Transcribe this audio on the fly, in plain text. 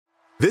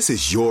This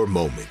is your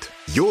moment,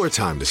 your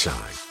time to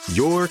shine,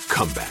 your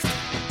comeback.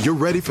 You're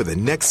ready for the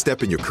next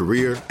step in your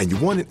career, and you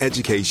want an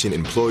education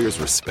employers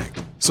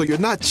respect. So you're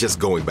not just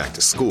going back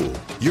to school,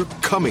 you're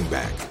coming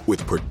back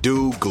with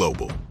Purdue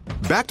Global.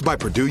 Backed by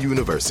Purdue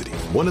University,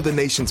 one of the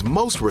nation's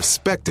most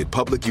respected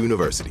public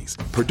universities,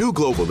 Purdue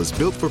Global is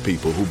built for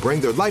people who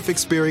bring their life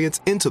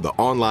experience into the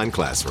online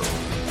classroom.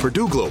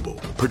 Purdue Global,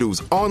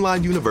 Purdue's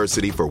online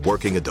university for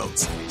working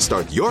adults.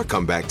 Start your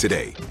comeback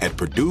today at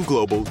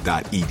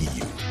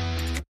purdueglobal.edu.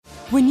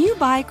 When you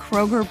buy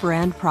Kroger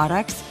brand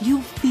products,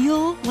 you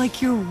feel like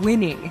you're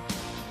winning.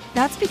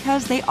 That's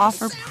because they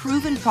offer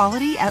proven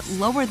quality at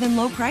lower than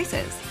low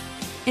prices.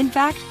 In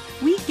fact,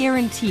 we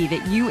guarantee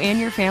that you and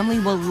your family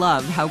will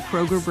love how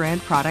Kroger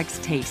brand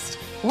products taste,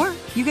 or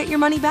you get your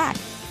money back.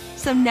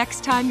 So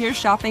next time you're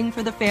shopping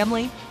for the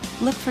family,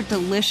 look for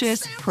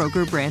delicious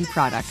Kroger brand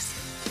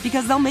products,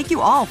 because they'll make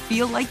you all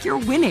feel like you're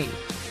winning.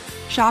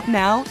 Shop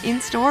now,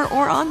 in-store,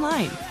 or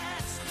online.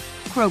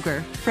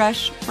 Kroger,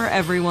 fresh for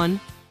everyone.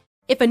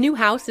 If a new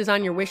house is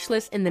on your wish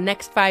list in the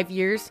next 5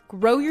 years,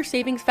 grow your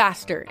savings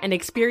faster and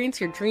experience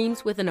your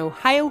dreams with an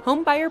Ohio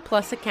Homebuyer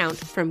Plus account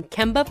from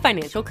Kemba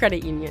Financial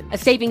Credit Union. A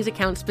savings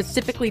account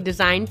specifically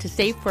designed to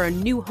save for a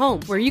new home,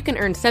 where you can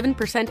earn 7%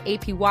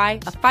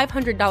 APY,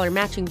 a $500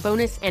 matching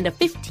bonus, and a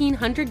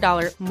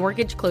 $1,500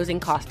 mortgage closing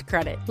cost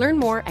credit. Learn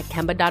more at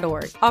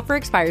Kemba.org. Offer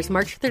expires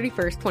March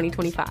 31st,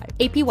 2025.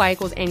 APY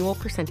equals annual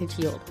percentage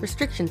yield.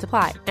 Restrictions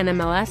apply.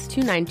 NMLS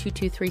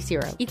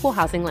 292230. Equal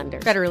housing lender.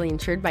 Federally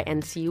insured by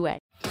NCUA.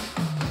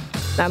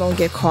 I don't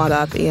get caught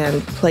up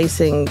in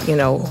placing,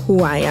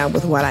 who I am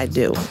with what I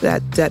do.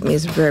 That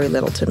means very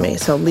little to me.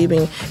 So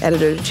leaving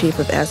editor-in-chief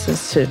of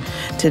Essence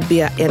to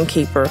be an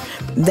innkeeper,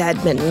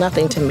 that meant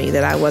nothing to me,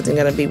 that I wasn't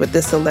going to be with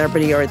this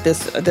celebrity or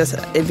this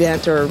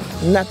event or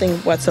nothing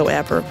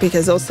whatsoever.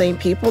 Because those same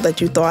people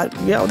that you thought,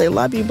 they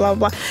love you, blah,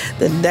 blah, blah.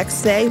 The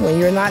next day, when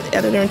you're not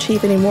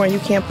editor-in-chief anymore and you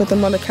can't put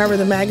them on the cover of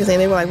the magazine,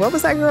 they were like, what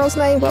was that girl's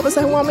name? What was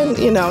that woman?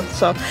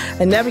 So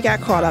I never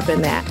got caught up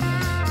in that.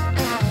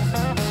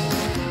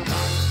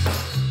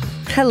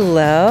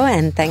 Hello,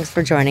 and thanks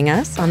for joining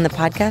us on the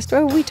podcast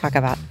where we talk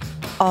about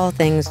all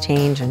things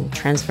change and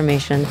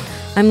transformation.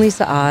 I'm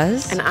Lisa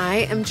Oz. And I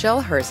am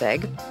Jill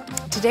Herzig.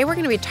 Today we're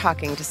going to be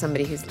talking to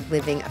somebody who's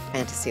living a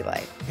fantasy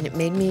life. And it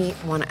made me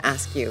want to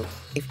ask you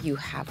if you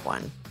have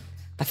one.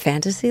 A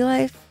fantasy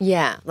life?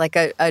 Yeah, like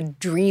a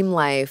dream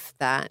life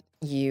that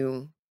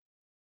you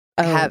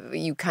have,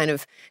 you kind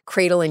of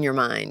cradle in your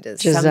mind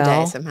as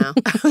someday somehow.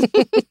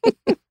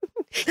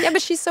 Yeah,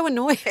 but she's so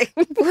annoying.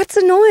 What's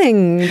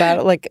annoying about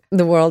it? Like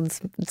the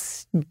world's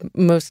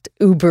most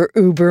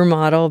uber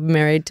model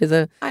married to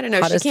the I don't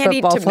know. hottest She can't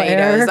eat football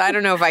tomatoes. player. I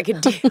don't know if I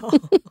could deal.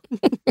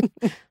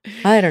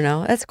 I don't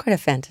know. That's quite a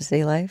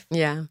fantasy life.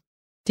 Yeah.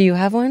 Do you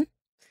have one?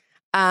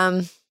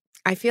 I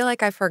feel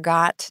like I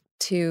forgot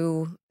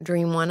to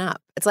dream one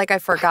up. It's like I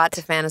forgot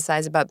to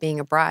fantasize about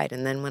being a bride.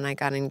 And then when I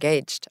got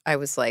engaged, I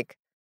was like,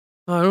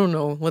 I don't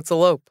know. Let's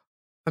elope.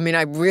 I mean,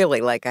 I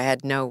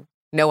had no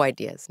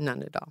ideas,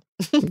 none at all.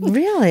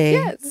 Really?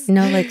 Yes.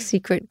 No,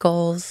 secret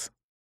goals?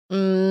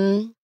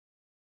 More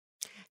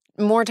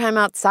time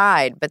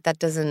outside, but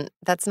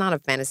that's not a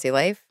fantasy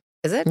life,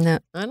 is it? No.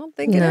 I don't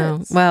think it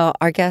is. Well,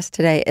 our guest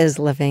today is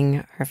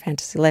living her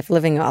fantasy life,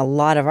 living a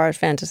lot of our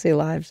fantasy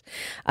lives.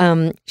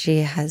 She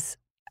has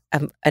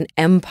an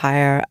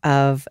empire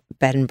of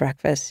bed and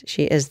breakfast.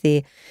 She is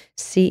the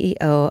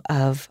CEO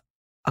of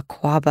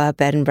Akwaaba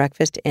Bed and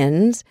Breakfast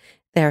Inns.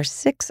 There are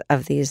 6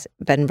 of these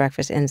bed and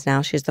breakfast inns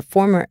now. She's the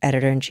former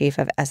editor-in-chief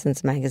of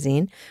Essence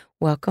magazine.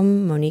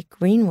 Welcome, Monique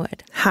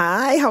Greenwood.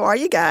 Hi, how are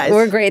you guys?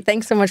 We're great.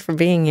 Thanks so much for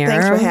being here.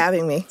 Thanks for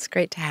having me. It's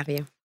great to have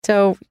you.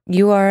 So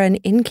you are an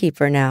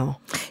innkeeper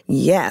now.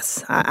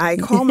 Yes. I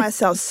call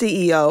myself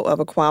CEO of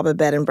Akwaaba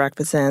Bed and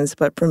Breakfast Inns,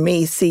 but for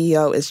me,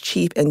 CEO is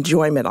Chief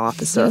Enjoyment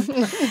Officer.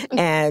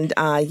 And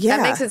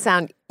That makes it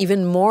sound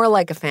even more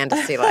like a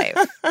fantasy life.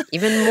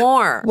 Even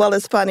more. Well,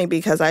 it's funny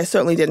because I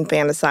certainly didn't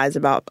fantasize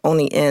about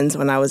owning inns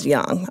when I was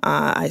young.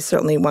 I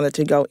certainly wanted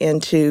to go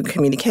into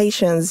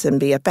communications and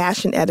be a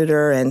fashion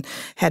editor and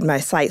had my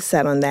sights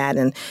set on that.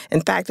 And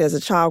in fact, as a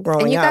child growing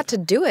up... And you got to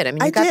do it. I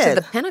mean, you got to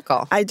the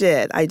pinnacle. I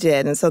did.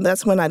 And so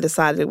that's when I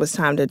decided it was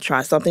time to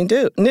try something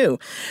new.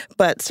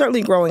 But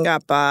certainly growing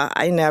up,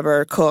 I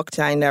never cooked.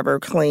 I never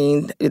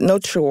cleaned. No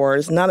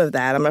chores, none of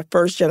that. I'm a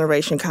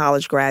first-generation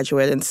college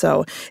graduate. And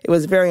so it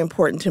was very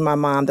important to my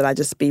mom that I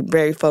just be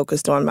very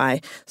focused on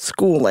my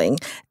schooling.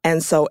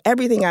 And so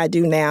everything I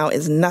do now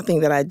is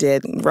nothing that I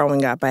did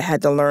growing up. I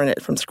had to learn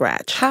it from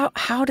scratch.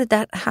 How did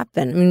that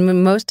happen? I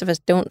mean, most of us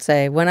don't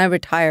say, when I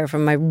retire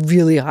from my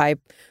really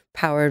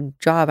high-powered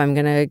job, I'm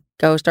going to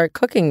go start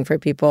cooking for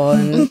people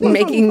and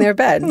making their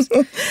beds.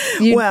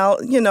 Well,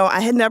 I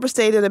had never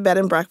stayed at a bed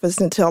and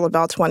breakfast until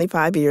about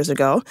 25 years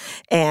ago.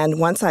 And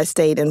once I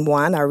stayed in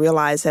one, I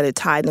realized that it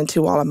tied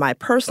into all of my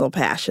personal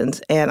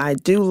passions. And I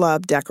do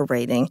love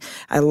decorating.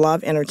 I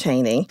love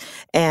entertaining.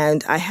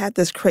 And I had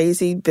this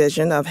crazy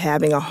vision of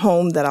having a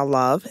home that I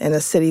love and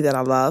a city that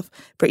I love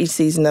for each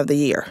season of the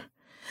year.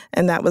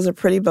 And that was a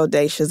pretty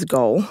bodacious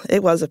goal.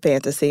 It was a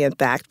fantasy, in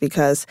fact,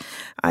 because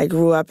I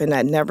grew up and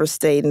I never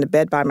stayed in the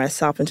bed by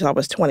myself until I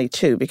was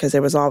 22 because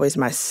there was always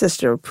my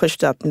sister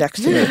pushed up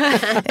next to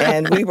me.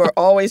 And we were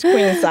always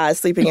queen size,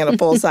 sleeping in a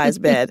full-size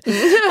bed.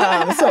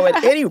 So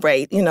at any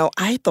rate,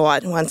 I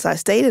thought once I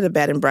stayed at a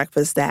bed and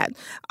breakfast that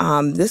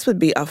this would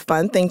be a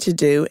fun thing to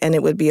do, and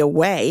it would be a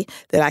way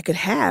that I could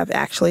have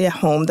actually a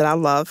home that I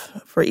love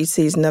for each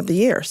season of the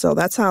year. So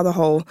that's how the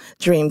whole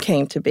dream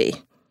came to be.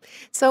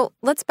 So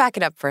let's back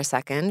it up for a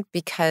second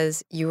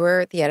because you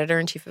were the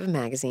editor-in-chief of a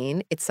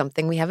magazine. It's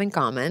something we have in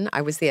common.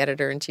 I was the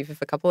editor-in-chief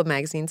of a couple of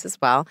magazines as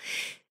well.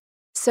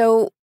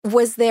 So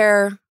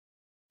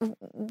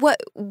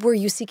what were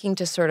you seeking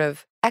to sort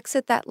of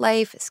exit that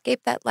life,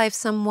 escape that life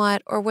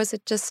somewhat, or was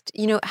it just,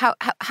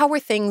 how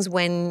were things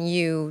when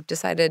you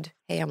decided,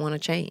 hey, I want to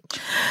change?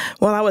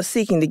 Well, I was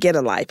seeking to get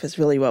a life is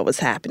really what was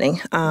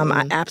happening.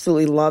 I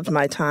absolutely loved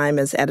my time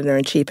as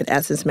editor-in-chief at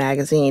Essence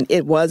Magazine.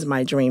 It was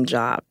my dream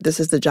job. This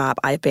is the job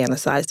I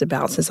fantasized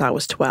about since I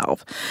was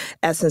 12.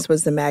 Essence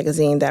was the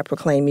magazine that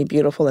proclaimed me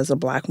beautiful as a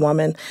Black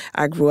woman.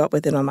 I grew up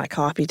with it on my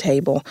coffee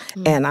table,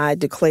 and I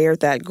declared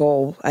that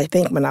goal, I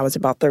think, when I was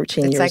about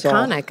 13 years old. It's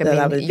iconic.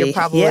 I mean, you're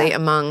probably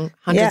among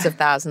hundreds of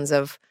thousands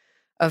of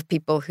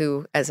people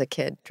who, as a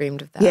kid,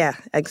 dreamed of that. Yeah,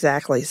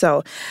 exactly.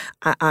 So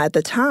at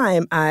the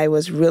time, I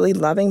was really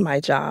loving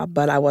my job,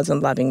 but I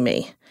wasn't loving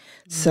me.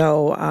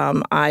 So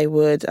I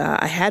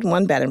had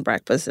one bed and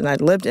breakfast, and I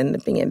lived in the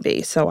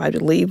B&B. So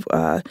I'd leave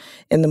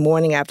in the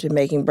morning after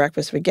making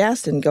breakfast for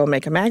guests and go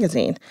make a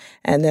magazine.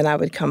 And then I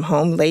would come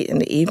home late in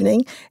the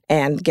evening,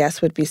 and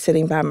guests would be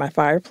sitting by my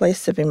fireplace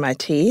sipping my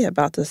tea,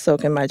 about to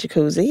soak in my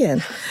jacuzzi.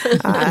 And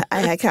I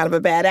had kind of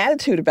a bad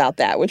attitude about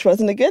that, which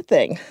wasn't a good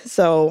thing.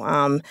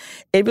 So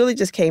it really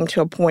just came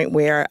to a point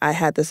where I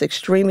had this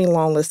extremely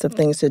long list of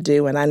things to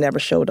do, and I never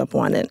showed up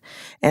on it.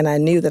 And I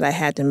knew that I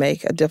had to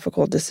make a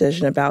difficult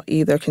decision about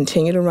either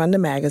continue to run the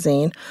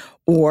magazine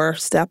or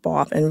step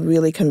off and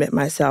really commit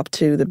myself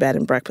to the bed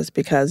and breakfast,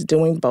 because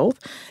doing both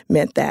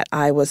meant that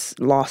I was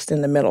lost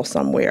in the middle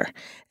somewhere.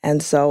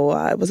 And so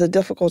it was a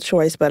difficult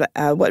choice, but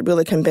what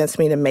really convinced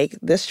me to make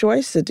this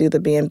choice to do the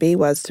B&B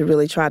was to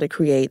really try to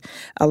create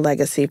a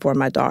legacy for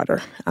my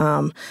daughter.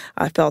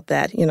 I felt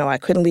that, I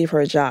couldn't leave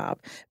her a job,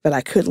 but I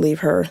could leave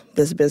her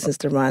this business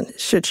to run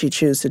should she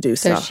choose to do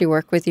so. Does she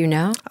work with you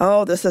now?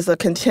 Oh, this is a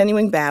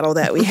continuing battle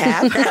that we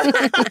have.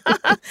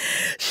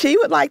 She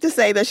would like to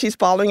say that she's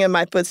following in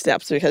my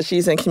footsteps because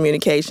she's in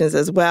communications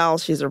as well.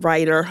 She's a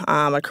writer,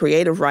 a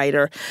creative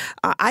writer.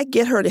 I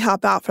get her to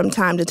help out from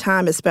time to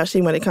time,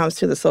 especially when it comes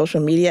to the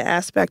social media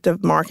aspect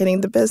of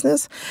marketing the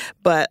business.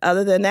 But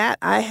other than that,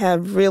 I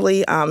have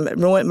really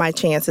ruined my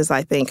chances,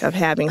 I think, of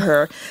having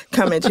her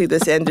come into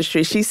this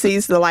industry. She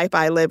sees the life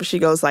I live. She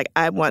goes like,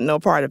 I want no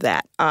part of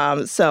that.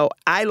 So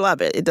I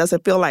love it. It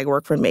doesn't feel like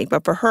work for me.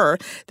 But for her,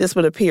 this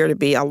would appear to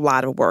be a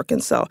lot of work.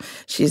 And so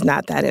she's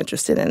not that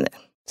interested in it.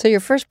 So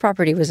your first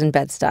property was in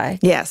Bed-Stuy.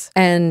 Yes.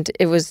 And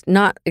it was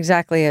not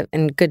exactly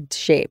in good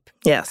shape.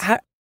 Yes.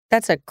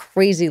 That's a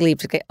crazy leap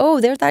to get,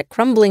 there's that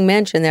crumbling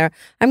mansion there.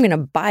 I'm going to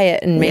buy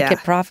it and make it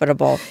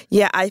profitable.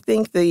 Yeah, I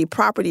think the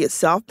property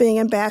itself being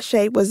in bad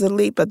shape was a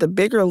leap, but the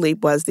bigger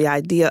leap was the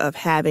idea of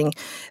having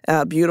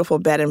a beautiful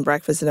bed and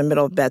breakfast in the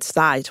middle of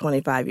Bed-Stuy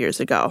 25 years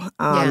ago.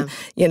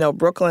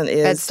 Brooklyn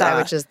is... Bed-Stuy,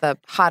 which is the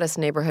hottest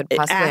neighborhood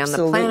possibly on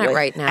the planet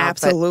right now.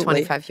 Absolutely.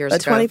 But 25 years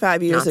ago.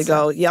 25 years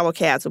ago, yellow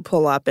cabs would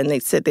pull up and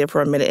they'd sit there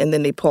for a minute and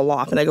then they pull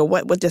off. And I go,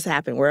 what just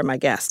happened? Where are my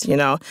guests?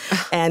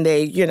 And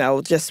they,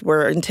 just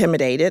were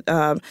intimidated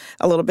a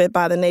little bit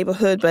by the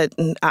neighborhood, but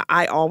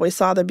I always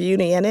saw the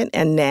beauty in it.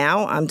 And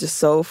now I'm just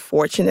so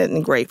fortunate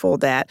and grateful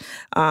that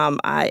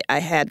I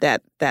had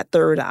that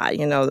third eye.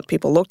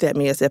 People looked at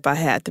me as if I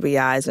had three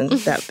eyes and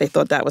that they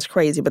thought that was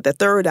crazy. But the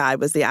third eye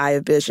was the eye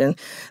of vision,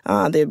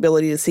 the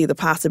ability to see the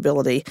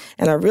possibility.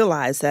 And I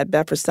realized that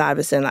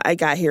Bedford-Stuyvesant, I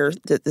got here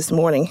this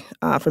morning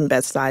from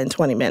Bed-Stuy in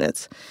 20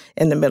 minutes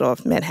in the middle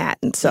of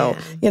Manhattan. So,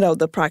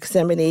 the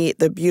proximity,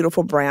 the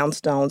beautiful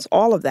brownstones,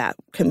 all of that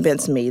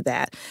convinced me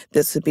that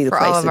this would be the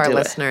place to do it. For all of our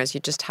listeners, you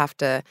just have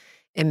to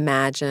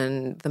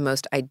imagine the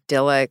most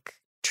idyllic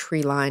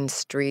tree-lined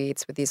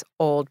streets with these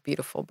old,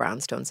 beautiful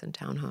brownstones and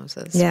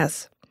townhouses.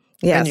 Yes.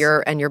 Yes.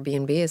 And your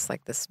B&B is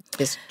like this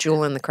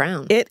jewel in the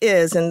crown. It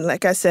is. And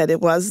like I said, it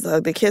was,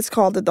 the kids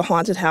called it the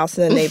haunted house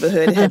in the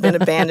neighborhood. It had been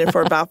abandoned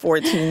for about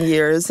 14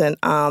 years. And,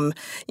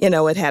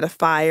 it had a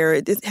fire.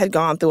 It had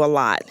gone through a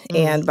lot.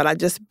 But I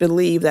just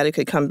believed that it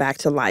could come back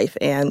to life.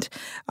 And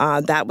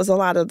that was a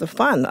lot of the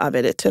fun of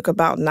it. It took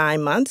about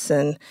 9 months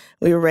and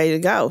we were ready to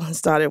go and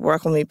started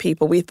welcoming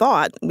people. We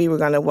thought we were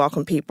going to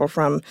welcome people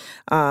from,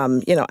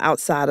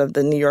 outside of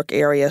the New York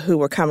area who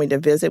were coming to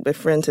visit with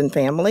friends and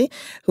family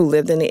who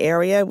lived in the area.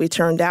 We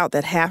turned out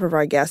that half of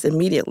our guests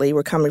immediately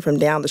were coming from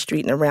down the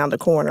street and around the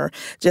corner,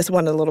 just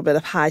wanted a little bit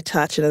of high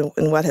touch in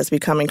what has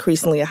become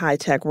increasingly a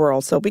high-tech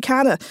world. So we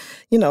kind of,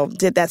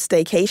 did that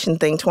staycation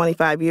thing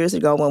 25 years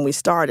ago when we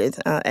started,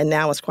 and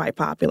now it's quite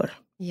popular.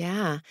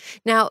 Yeah.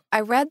 Now, I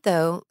read,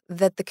 though,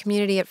 that the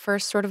community at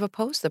first sort of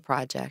opposed the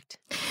project.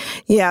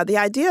 Yeah, the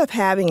idea of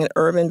having an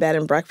urban bed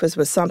and breakfast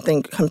was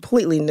something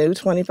completely new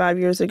 25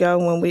 years ago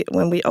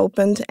when we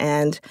opened,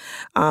 and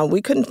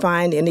we couldn't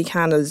find any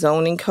kind of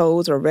zoning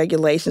codes or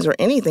regulations or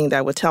anything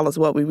that would tell us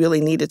what we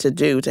really needed to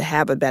do to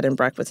have a bed and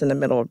breakfast in the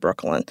middle of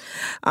Brooklyn.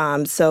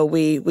 So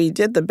we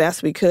did the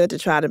best we could to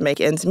try to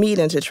make ends meet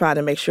and to try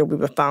to make sure we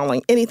were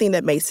following anything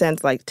that made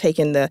sense, like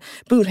taking the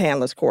food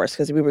handlers course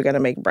because we were going to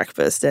make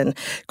breakfast, and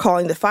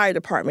calling the fire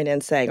department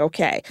and saying,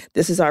 okay,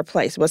 this is our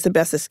place. What's the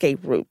best escape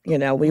route?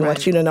 We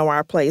want you to know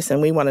our place,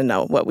 and we want to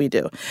know what we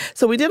do.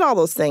 So we did all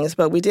those things,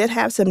 but we did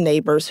have some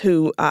neighbors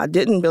who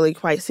didn't really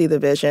quite see the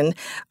vision,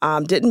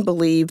 didn't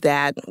believe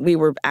that we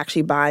were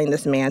actually buying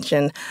this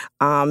mansion,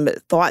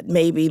 thought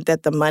maybe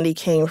that the money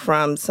came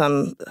from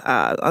some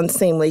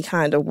unseemly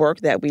kind of work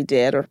that we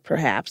did, or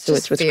perhaps,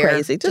 which was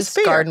crazy. Just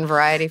fear. Garden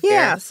variety fear.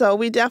 Yeah, so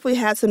we definitely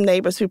had some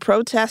neighbors who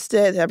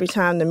protested. Every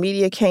time the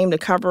media came to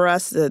cover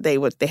us, they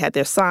had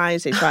their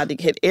signs. They tried to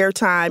get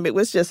airtime. It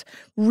was just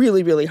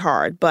really, really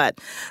hard. But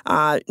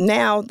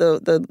now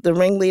the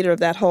ringleader of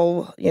that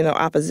whole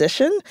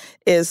opposition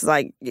is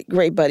like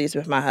great buddies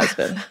with my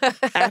husband.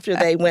 After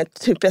they went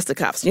to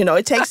fisticuffs,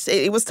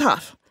 it was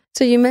tough.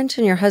 So you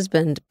mentioned your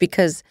husband,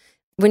 because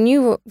when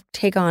you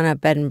take on a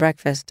bed and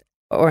breakfast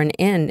or an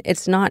inn,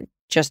 it's not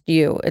just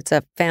you. It's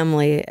a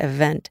family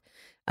event.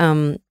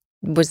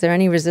 Was there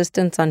any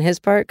resistance on his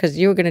part? Because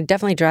you were going to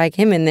definitely drag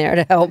him in there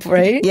to help,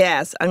 right?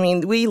 Yes. I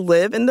mean, we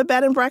live in the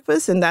bed and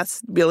breakfast, and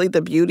that's really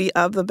the beauty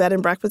of the bed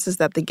and breakfast, is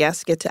that the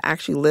guests get to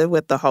actually live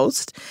with the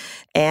host.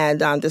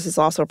 And this is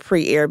also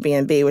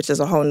pre-Airbnb, which is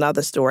a whole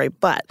nother story.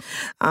 But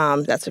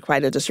that's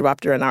quite a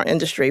disruptor in our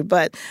industry.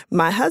 But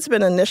my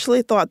husband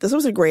initially thought this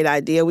was a great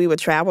idea. We would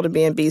travel to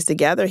B&Bs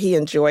together. He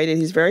enjoyed it.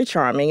 He's very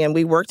charming, and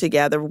we worked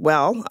together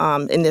well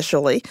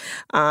initially.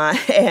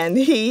 And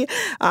he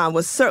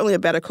was certainly a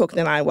better cook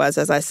than I was.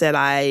 As I said,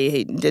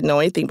 I didn't know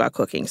anything about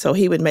cooking. So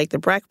he would make the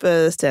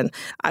breakfast, and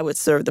I would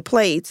serve the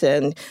plates,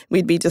 and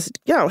we'd be just,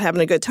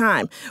 having a good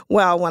time.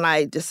 Well, when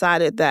I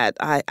decided that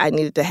I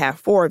needed to have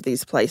 4 of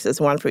these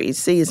places, one for each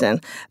season,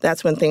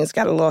 that's when things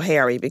got a little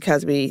hairy,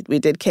 because we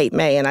did Cape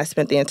May, and I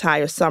spent the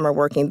entire summer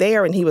working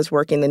there, and he was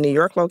working the New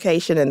York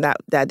location, and that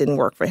didn't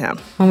work for him.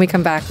 When we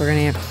come back, we're going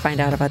to have to find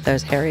out about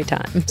those hairy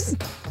times.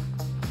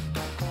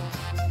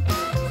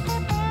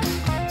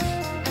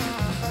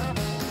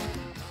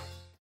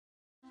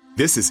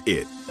 This is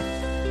it.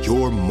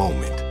 Your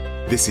moment.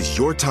 This is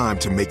your time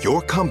to make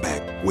your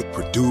comeback with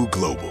Purdue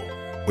Global.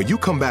 When you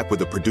come back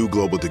with a Purdue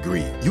Global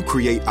degree, you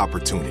create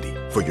opportunity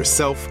for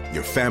yourself,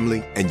 your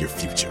family, and your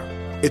future.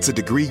 It's a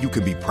degree you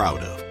can be proud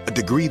of, a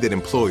degree that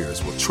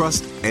employers will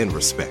trust and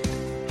respect.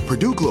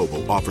 Purdue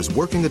Global offers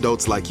working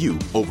adults like you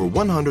over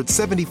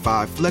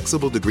 175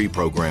 flexible degree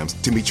programs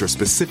to meet your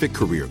specific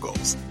career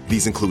goals.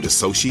 These include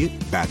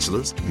associate,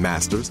 bachelor's,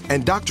 master's,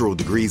 and doctoral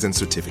degrees and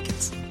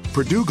certificates.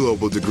 Purdue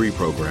Global degree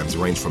programs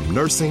range from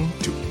nursing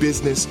to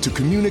business to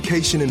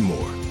communication and more.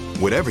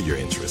 Whatever your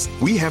interest,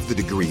 we have the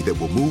degree that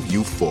will move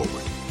you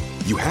forward.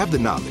 You have the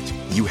knowledge,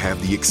 you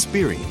have the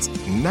experience.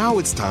 Now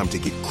it's time to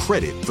get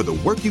credit for the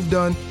work you've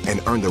done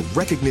and earn the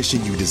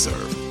recognition you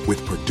deserve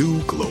with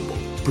Purdue Global,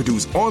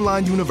 Purdue's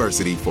online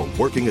university for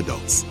working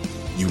adults.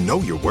 You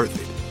know you're worth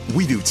it.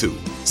 We do too.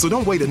 So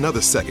don't wait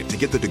another second to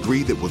get the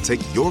degree that will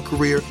take your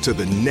career to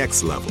the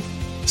next level.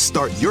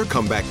 Start your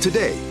comeback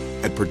today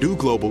at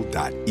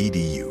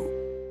purdueglobal.edu.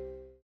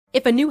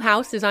 If a new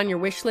house is on your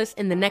wish list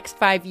in the next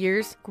 5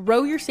 years,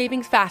 grow your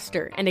savings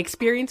faster and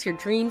experience your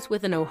dreams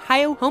with an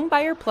Ohio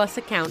Homebuyer Plus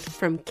account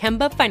from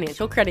Kemba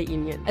Financial Credit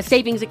Union. A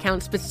savings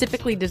account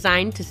specifically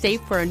designed to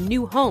save for a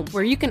new home,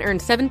 where you can earn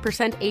 7%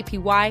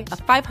 APY,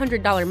 a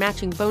 $500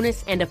 matching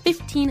bonus, and a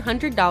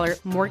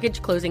 $1,500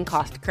 mortgage closing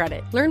cost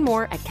credit. Learn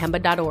more at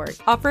Kemba.org.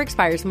 Offer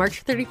expires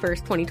March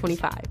 31st,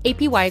 2025.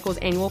 APY equals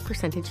annual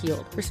percentage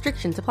yield.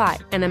 Restrictions apply.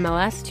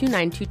 NMLS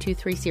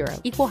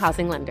 292230. Equal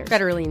housing lender.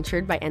 Federally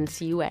insured by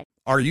NCUA.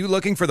 Are you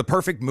looking for the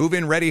perfect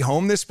move-in ready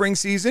home this spring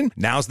season?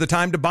 Now's the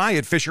time to buy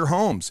at Fisher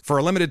Homes. For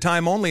a limited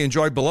time only,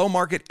 enjoy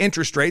below-market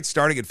interest rates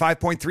starting at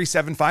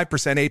 5.375%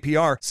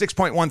 APR,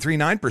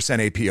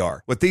 6.139%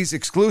 APR. With these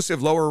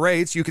exclusive lower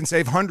rates, you can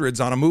save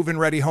hundreds on a move-in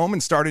ready home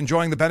and start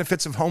enjoying the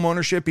benefits of home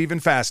ownership even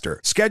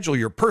faster. Schedule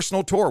your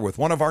personal tour with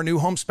one of our new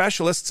home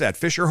specialists at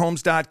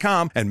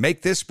FisherHomes.com and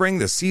make this spring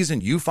the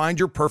season you find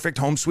your perfect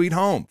home sweet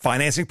home.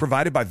 Financing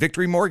provided by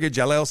Victory Mortgage,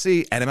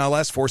 LLC,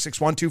 NMLS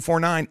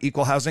 461249,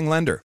 Equal Housing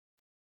Lender.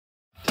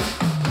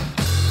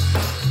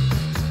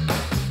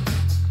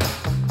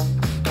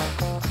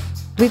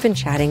 We've been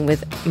chatting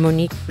with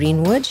Monique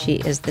Greenwood. She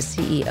is the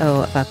CEO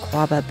of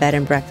Akwaaba Bed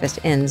and Breakfast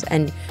Inns.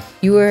 And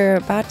you were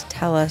about to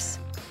tell us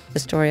the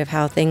story of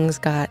how things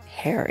got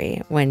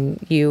hairy when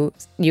you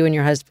and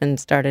your husband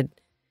started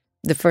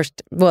it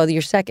was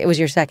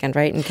your second,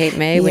 right, in Cape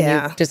May when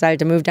you decided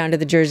to move down to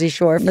the Jersey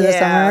Shore for the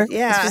summer?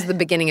 Yeah. This was the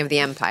beginning of the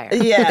empire.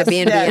 Yes, the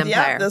B&B empire.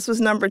 Yeah, this was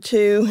number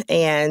 2,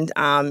 and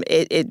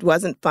it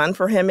wasn't fun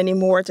for him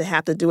anymore to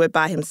have to do it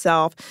by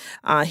himself.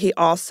 He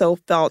also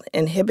felt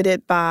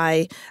inhibited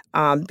by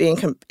being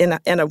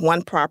in a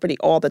one property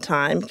all the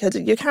time because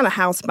you're kind of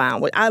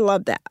housebound. I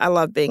love that. I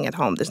love being at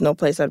home. There's no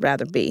place I'd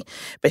rather be.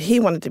 But he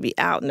wanted to be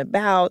out and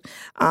about.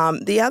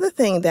 The other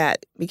thing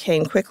that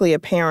became quickly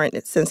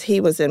apparent, since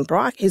he was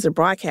he's a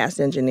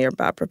broadcast engineer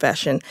by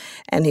profession,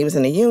 and he was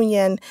in a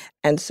union,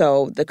 and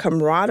so the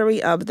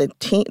camaraderie of the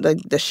team,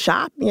 the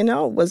shop,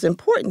 was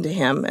important to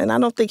him, and I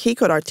don't think he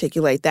could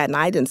articulate that, and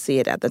I didn't see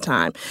it at the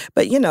time.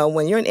 But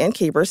when you're an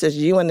innkeeper, it's just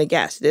you and the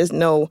guests. There's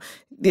no,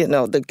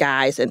 the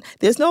guys, and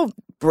there's no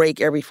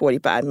break every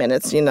 45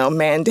 minutes,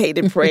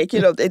 mandated break.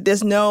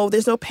 There's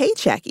no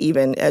paycheck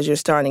even as you're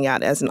starting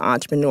out as an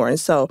entrepreneur. And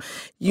so,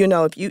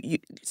 if you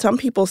some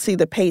people see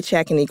the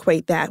paycheck and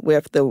equate that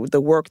with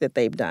the work that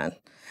they've done.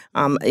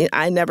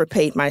 I never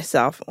paid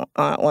myself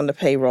on the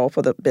payroll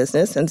for the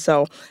business, and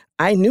so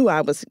I knew I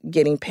was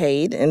getting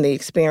paid in the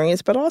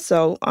experience, but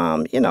also,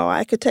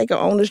 I could take an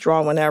owner's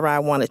draw whenever I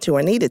wanted to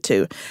or needed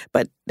to.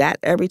 But that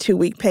every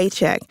 2-week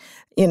paycheck,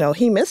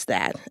 he missed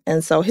that.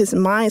 And so his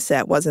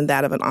mindset wasn't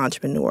that of an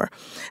entrepreneur.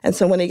 And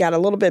so when he got a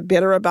little bit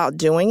bitter about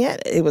doing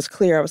it, it was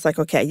clear. I was like,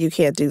 okay, you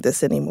can't do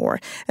this anymore.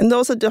 And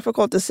those are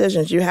difficult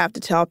decisions. You have to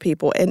tell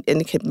people, and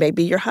it could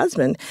maybe your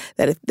husband,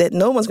 that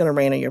no one's going to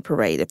rain on your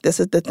parade. If this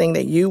is the thing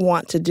that you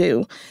want to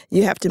do,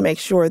 you have to make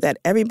sure that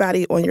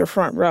everybody on your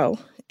front row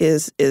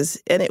is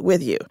in it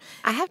with you.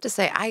 I have to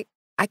say, I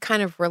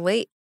kind of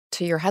relate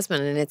to your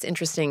husband, and it's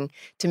interesting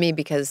to me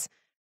because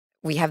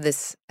we have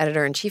this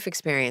editor-in-chief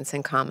experience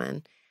in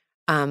common.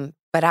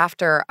 But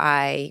after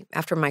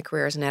my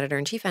career as an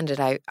editor-in-chief ended,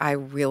 I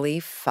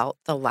really felt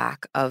the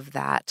lack of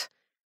that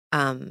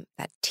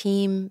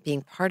team,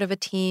 being part of a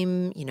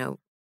team,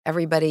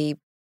 everybody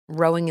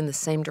rowing in the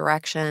same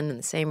direction and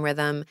the same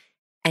rhythm.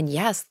 And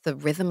yes, the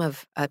rhythm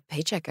of a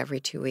paycheck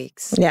every 2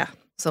 weeks. Yeah.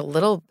 So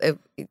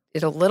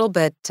it a little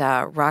bit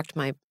rocked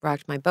my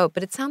boat.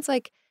 But it sounds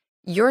like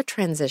your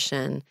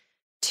transition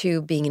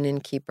to being an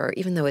innkeeper,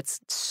 even though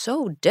it's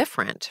so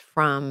different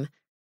from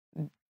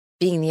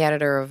being the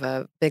editor of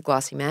a big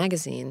glossy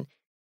magazine,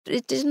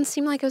 it didn't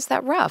seem like it was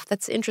that rough.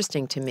 That's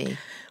interesting to me.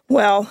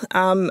 Well,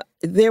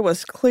 there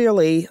was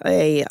clearly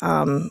a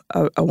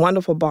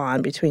wonderful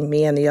bond between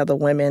me and the other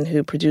women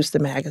who produced the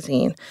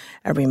magazine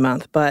every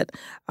month. But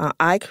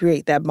I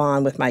create that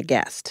bond with my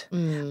guest.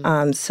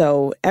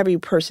 So every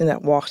person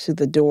that walks through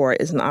the door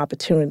is an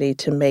opportunity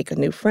to make a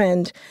new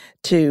friend,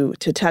 to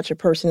touch a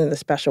person in a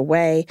special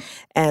way.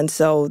 And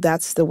so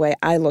that's the way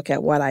I look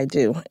at what I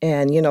do.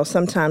 And,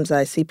 sometimes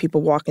I see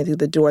people walking through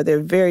the door.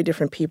 They're very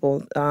different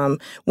people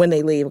when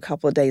they leave a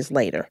couple of days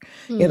later.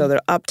 They're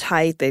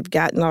uptight. They've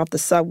gotten off the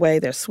subway.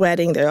 They're sweating.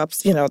 They're up,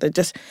 they're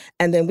just,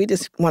 and then we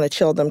just want to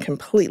chill them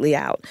completely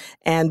out.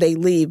 And they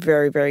leave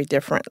very, very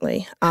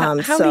differently. How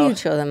do you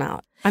chill them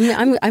out?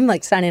 I'm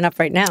like signing up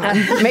right now.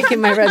 I'm making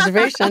my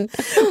reservation.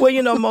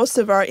 Well, most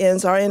of our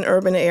inns are in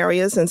urban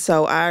areas, and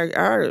so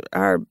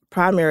our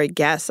primary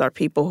guests are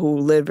people who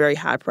live very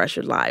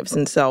high-pressured lives.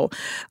 And so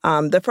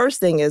the first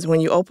thing is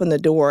when you open the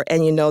door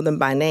and you know them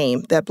by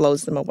name, that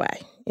blows them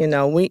away.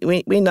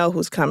 We know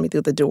who's coming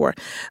through the door.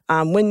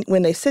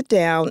 When they sit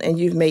down and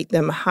you've made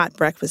them a hot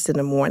breakfast in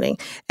the morning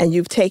and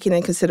you've taken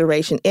in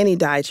consideration any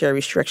dietary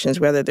restrictions,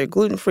 whether they're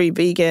gluten-free,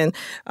 vegan,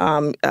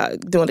 doing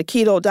a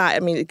keto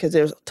diet, because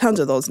there's tons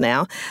of those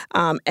now,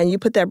 and you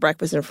put that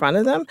breakfast in front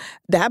of them,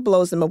 that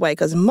blows them away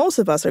because most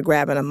of us are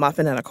grabbing a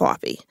muffin and a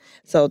coffee.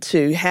 So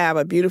to have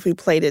a beautifully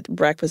plated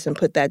breakfast and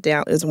put that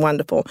down is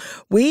wonderful.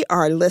 We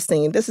are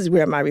listening, and this is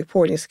where my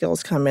reporting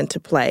skills come into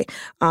play.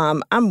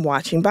 I'm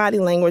watching body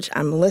language.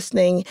 I'm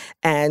listening,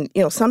 and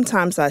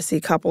sometimes I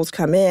see couples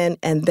come in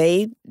and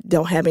they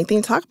don't have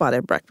anything to talk about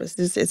at breakfast.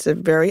 It's a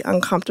very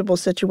uncomfortable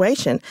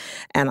situation,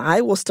 and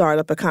I will start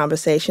up a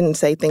conversation and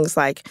say things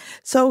like,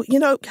 "So,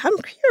 I'm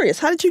curious,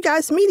 how did you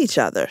guys meet each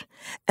other?"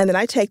 And then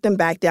I take them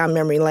back down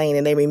memory lane,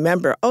 and they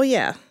remember, "Oh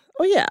yeah,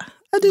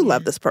 I do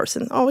love this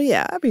person. Oh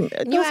yeah,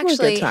 you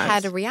actually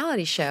had a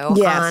reality show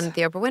on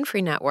the Oprah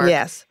Winfrey Network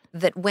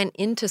that went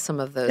into some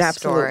of those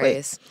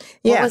stories.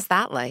 What was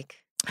that like?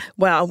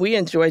 Well, we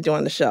enjoyed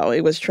doing the show.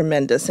 It was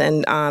tremendous.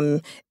 And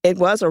it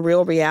was a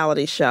real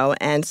reality show.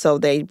 And so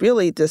they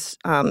really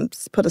just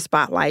put a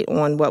spotlight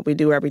on what we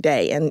do every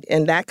day.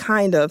 And that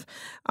kind of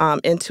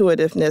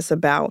intuitiveness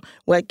about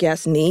what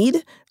guests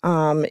need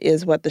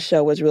is what the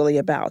show was really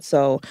about.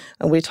 So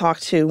we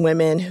talked to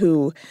women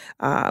who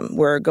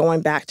were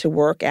going back to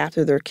work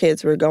after their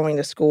kids were going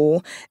to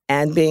school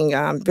and being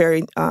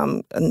very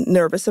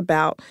nervous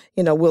about,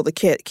 will the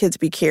kids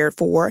be cared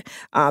for,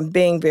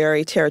 being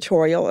very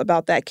territorial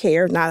about that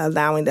care, not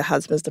allowing the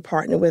husbands to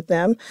partner with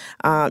them,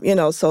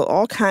 so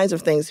all kinds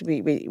of things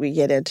we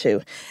get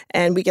into.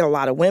 And we get a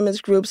lot of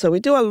women's groups, so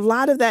we do a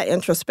lot of that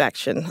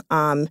introspection.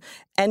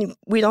 And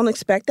we don't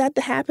expect that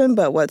to happen,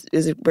 but what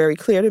is very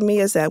clear to me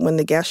is that when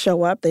the guests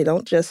show up, they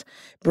don't just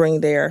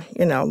bring their,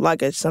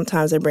 luggage.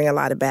 Sometimes they bring a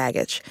lot of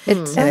baggage.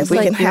 And if we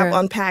can help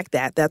unpack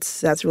that,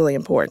 that's really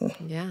important.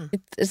 Yeah.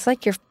 It's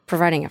like you're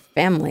providing a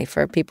family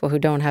for people who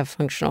don't have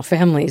functional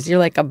families. You're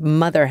like a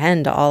mother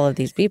hen to all of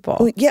these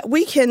people. Yeah,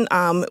 we can.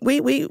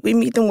 We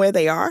meet them where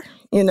they are,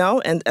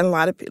 and a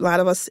lot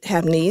of us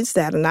have needs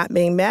that are not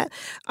being met.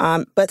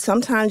 But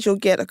sometimes you'll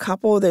get a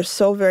couple, they're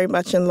so very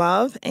much in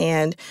love,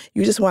 and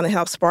you just want to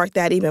help spark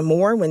that even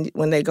more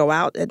when they go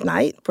out at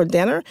night for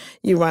dinner.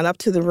 You run up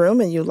to the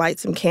room and you light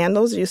some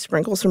candles, you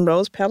sprinkle some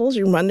rose petals,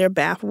 you run their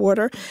bath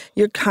water.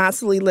 You're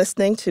constantly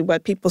listening to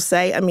what people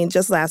say. I mean,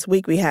 just last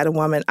week we had a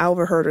woman, I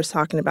overheard her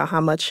talking about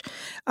how much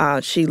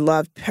she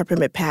loved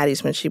peppermint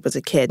patties when she was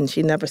a kid, and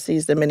she never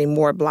sees them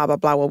anymore, blah, blah,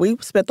 blah. Well, we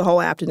spent the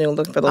whole afternoon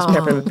looking for those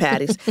peppermint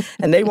patties,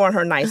 and they were on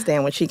her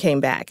nightstand when she came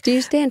back. Do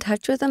you stay in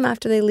touch with them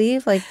after they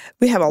leave? Like,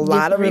 we have a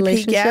lot of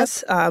repeat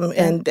guests,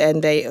 and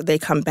they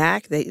come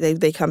back.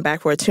 They come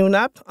back for a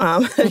tune-up, Yeah,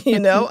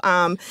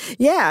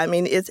 I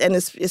mean,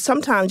 it's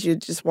sometimes you're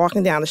just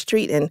walking down the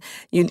street and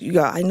you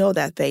go, I know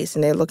that face,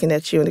 and they're looking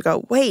at you and they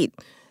go, wait,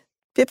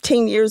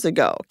 15 years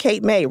ago,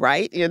 Kate May,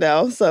 right?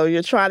 So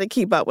you're trying to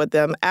keep up with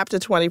them. After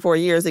 24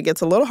 years, it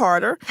gets a little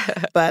harder,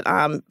 but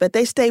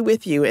they stay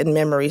with you in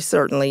memory,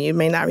 certainly. You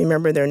may not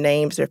remember their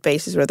names, their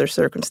faces, or their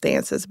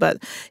circumstances,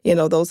 but,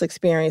 those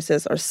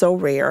experiences are so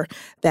rare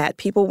that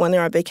people, when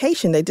they're on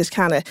vacation, they just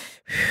kind of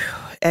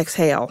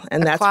exhale,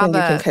 and that's when you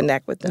can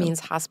connect with them. It means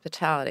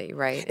hospitality,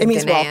 right? It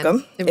means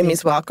welcome. It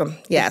means welcome,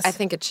 yes. I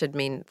think it should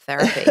mean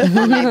therapy,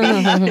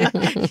 maybe.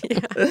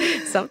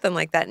 Something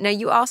like that. Now,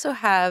 you also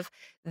have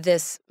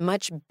this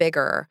much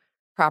bigger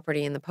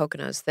property in the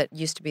Poconos that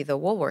used to be the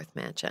Woolworth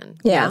Mansion.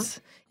 Yes.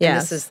 Yeah? Yes.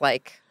 And this is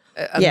like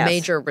a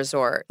major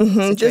resort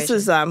situation. This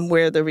is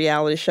where the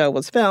reality show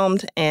was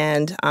filmed,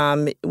 and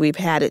we've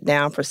had it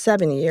now for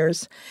 7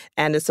 years,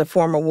 and it's a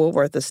former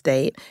Woolworth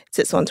estate. It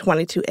sits on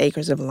 22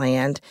 acres of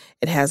land.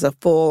 It has a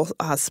full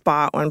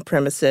spa on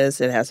premises.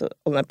 It has an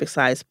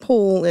Olympic-sized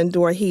pool,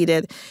 indoor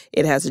heated.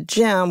 It has a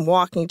gym,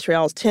 walking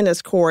trails,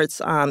 tennis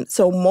courts.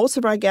 So most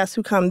of our guests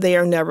who come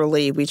there never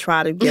leave. We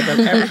try to give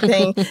them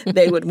everything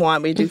they would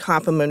want. We do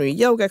complimentary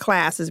yoga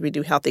classes. We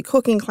do healthy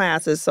cooking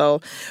classes. So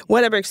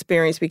whatever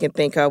experience we can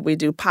think of. We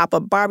do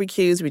pop-up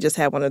barbecues. We just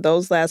had one of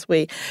those last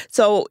week.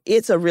 So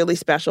it's a really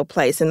special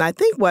place. And I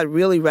think what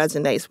really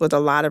resonates with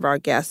a lot of our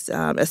guests,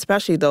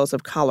 especially those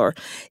of color,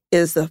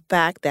 is the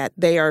fact that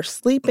they are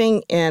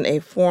sleeping in a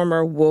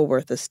former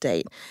Woolworth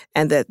estate,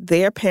 and that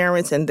their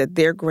parents and that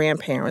their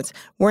grandparents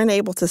weren't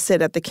able to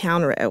sit at the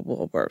counter at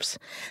Woolworths.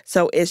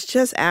 So it's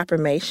just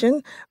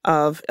affirmation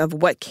of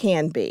what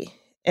can be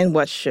and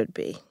what should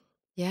be.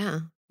 Yeah.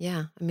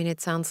 I mean,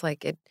 it sounds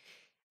like it.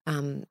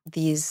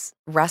 These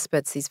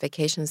respites, these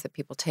vacations that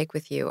people take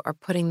with you are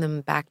putting them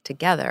back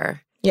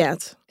together.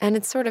 Yes. And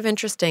it's sort of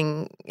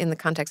interesting in the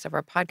context of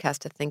our podcast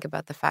to think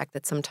about the fact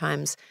that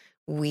sometimes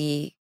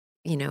we,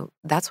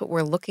 that's what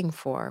we're looking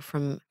for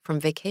from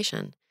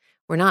vacation.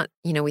 We're not,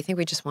 we think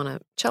we just want to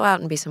chill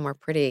out and be somewhere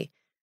pretty,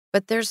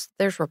 but there's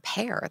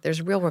repair.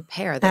 There's real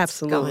repair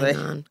that's going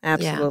on.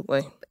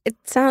 Absolutely. Yeah. It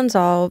sounds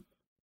all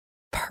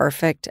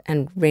perfect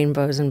and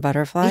rainbows and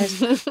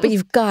butterflies, but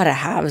you've got to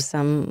have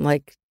some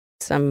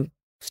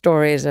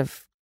stories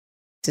of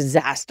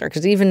disaster,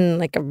 because even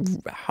like a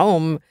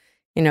home,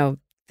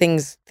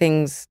 things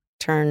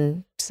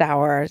turn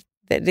sour.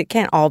 It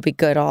can't all be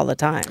good all the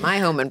time. My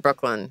home in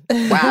Brooklyn,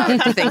 wow,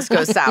 things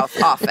go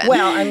south often.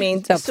 Well, I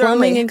mean, so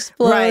plumbing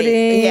exploding.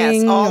 Right.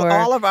 Yes,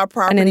 all of our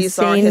properties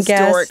are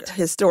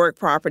historic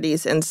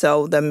properties, and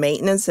so the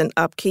maintenance and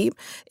upkeep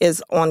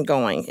is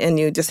ongoing, and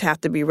you just have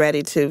to be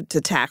ready to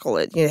tackle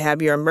it. You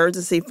have your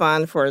emergency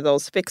fund for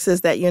those fixes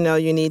that you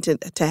need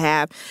to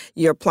have.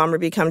 Your plumber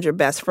becomes your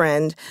best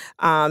friend,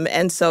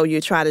 and so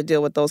you try to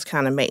deal with those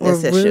kind of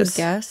maintenance issues. Rude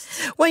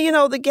guests?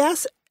 Well, the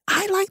guests.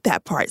 I like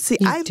that part. See,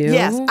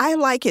 Yes, I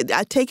like it.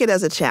 I take it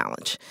as a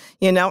challenge.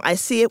 I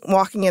see it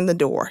walking in the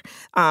door.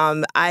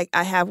 I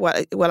have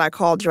what I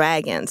call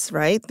dragons,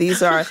 right?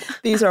 These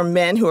are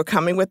men who are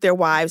coming with their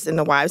wives, and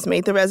the wives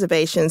made the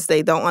reservations.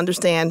 They don't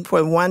understand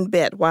for one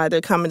bit why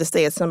they're coming to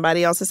stay at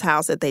somebody else's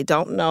house that they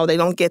don't know. They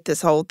don't get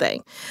this whole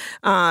thing.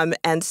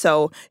 And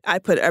so I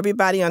put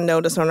everybody on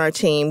notice on our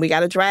team. We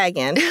got a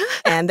dragon,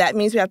 and that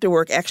means we have to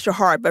work extra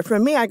hard. But for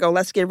me, I go,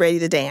 let's get ready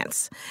to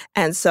dance.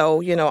 And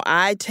so,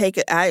 I take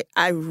it.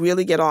 I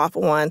really get off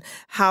on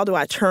how do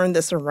I turn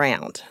this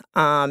around?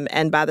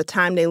 And by the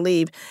time they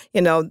leave,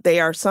 they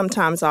are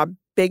sometimes our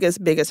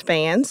biggest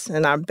fans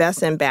and our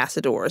best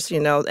ambassadors,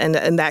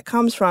 and that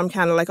comes from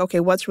kind of like, okay,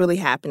 what's really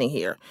happening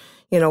here?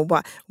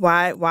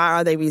 Why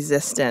are they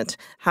resistant?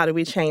 How do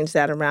we change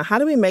that around? How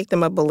do we make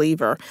them a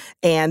believer?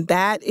 And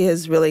that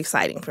is really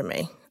exciting for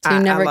me. So you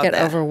never get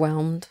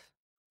overwhelmed?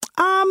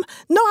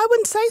 No, I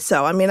wouldn't say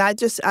so. I mean,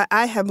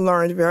 I have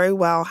learned very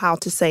well how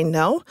to say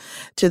no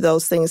to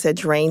those things that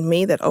drain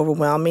me, that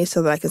overwhelm me,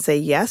 so that I can say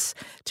yes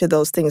to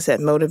those things that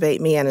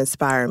motivate me and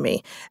inspire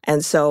me.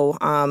 And so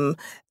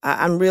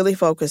I'm really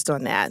focused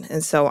on that.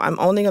 And so I'm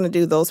only going to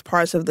do those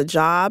parts of the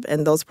job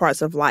and those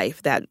parts of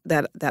life that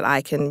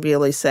I can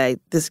really say,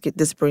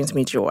 this brings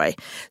me joy.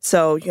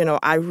 So,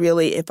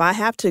 if I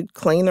have to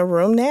clean a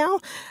room now,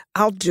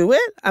 I'll do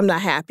it. I'm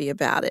not happy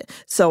about it.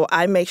 So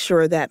I make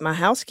sure that my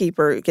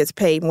housekeeper gets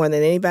paid more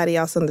than anybody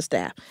else on the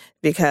staff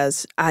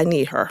because I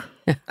need her.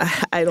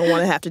 I don't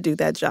want to have to do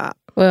that job.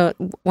 Well,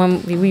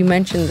 when we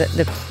mentioned that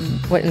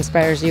what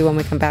inspires you, when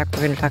we come back,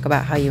 we're going to talk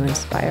about how you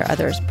inspire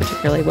others,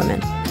 particularly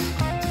women.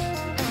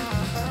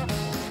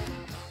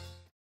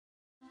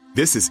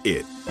 This is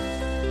it.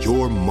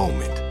 Your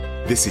moment.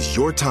 This is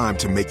your time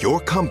to make your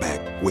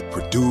comeback with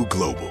Purdue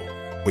Global.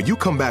 When you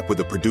come back with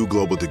a Purdue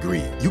Global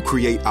degree, you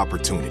create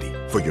opportunity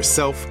for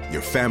yourself,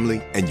 your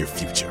family, and your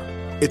future.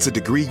 It's a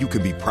degree you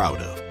can be proud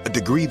of, a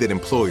degree that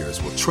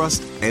employers will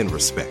trust and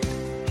respect.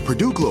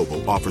 Purdue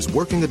Global offers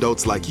working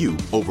adults like you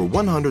over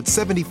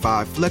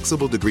 175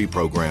 flexible degree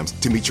programs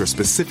to meet your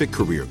specific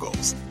career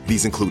goals.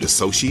 These include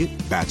associate,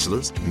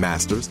 bachelor's,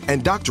 master's,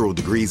 and doctoral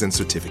degrees and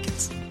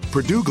certificates.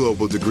 Purdue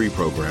Global degree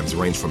programs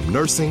range from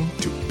nursing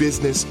to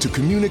business to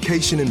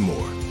communication and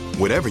more.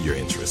 Whatever your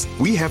interest,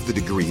 we have the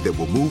degree that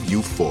will move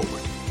you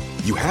forward.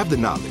 You have the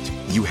knowledge,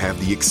 you have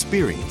the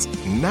experience.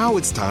 Now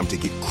it's time to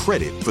get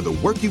credit for the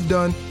work you've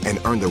done and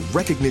earn the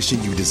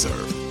recognition you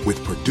deserve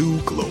with Purdue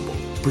Global,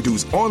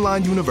 Purdue's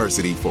online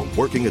university for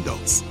working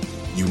adults.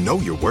 You know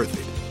you're worth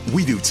it.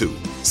 We do too.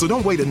 So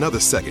don't wait another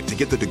second to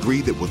get the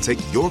degree that will take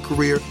your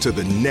career to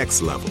the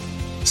next level.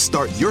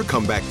 Start your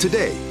comeback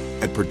today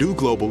at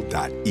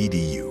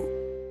purdueglobal.edu.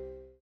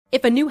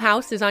 If a new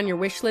house is on your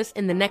wish list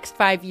in the next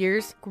 5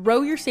 years,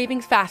 grow your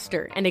savings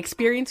faster and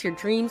experience your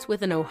dreams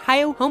with an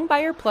Ohio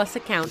Homebuyer Plus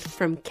account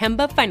from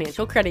Kemba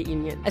Financial Credit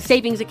Union. A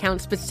savings account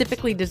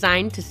specifically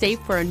designed to save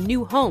for a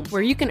new home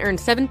where you can earn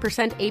 7%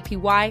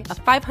 APY,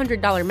 a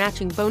 $500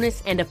 matching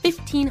bonus, and a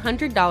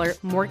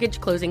 $1,500 mortgage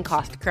closing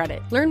cost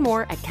credit. Learn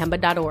more at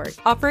Kemba.org.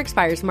 Offer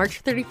expires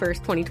March 31st,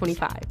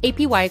 2025.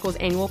 APY equals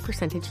annual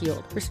percentage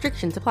yield.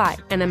 Restrictions apply.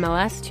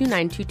 NMLS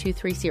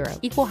 292230.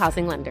 Equal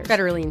housing lender.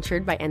 Federally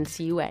insured by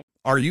NCUA.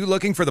 Are you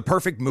looking for the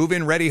perfect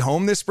move-in ready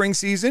home this spring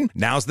season?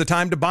 Now's the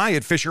time to buy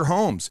at Fisher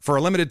Homes. For a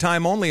limited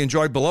time only,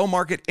 enjoy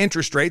below-market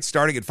interest rates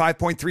starting at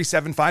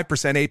 5.375%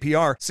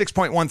 APR,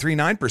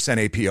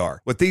 6.139% APR.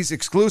 With these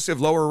exclusive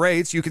lower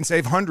rates, you can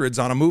save hundreds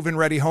on a move-in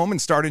ready home and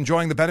start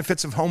enjoying the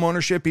benefits of home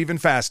ownership even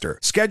faster.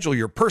 Schedule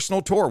your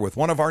personal tour with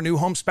one of our new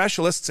home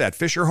specialists at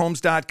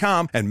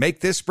FisherHomes.com and make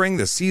this spring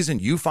the season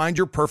you find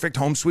your perfect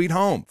home sweet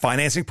home.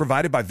 Financing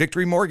provided by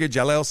Victory Mortgage,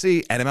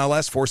 LLC,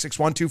 NMLS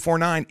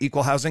 461249,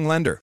 Equal Housing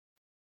Lender.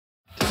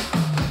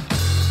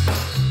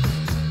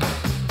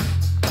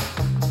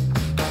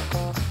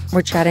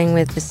 We're chatting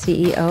with the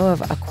CEO of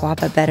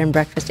Aquaba Bed and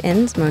Breakfast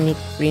Inns, Monique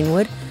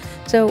Greenwood.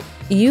 So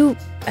you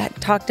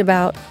talked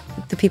about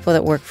the people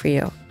that work for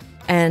you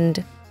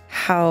and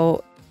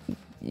how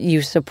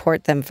you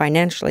support them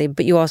financially,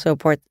 but you also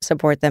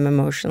support them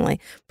emotionally.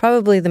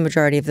 Probably the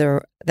majority of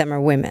them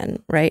are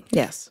women, right?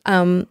 Yes.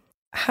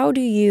 How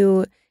do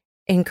you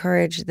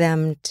encourage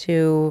them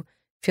to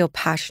feel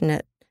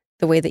passionate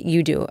the way that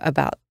you do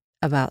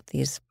about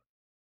these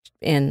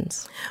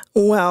inns?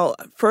 Well,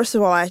 first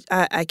of all,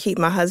 I keep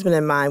my husband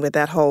in mind with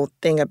that whole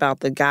thing about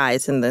the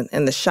guys in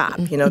the shop,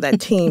 that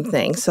team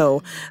thing.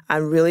 So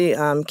I'm really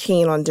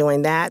keen on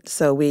doing that.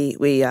 So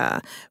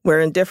we're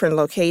in different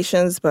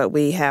locations, but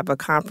we have a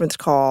conference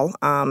call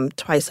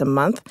twice a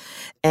month,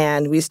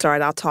 and we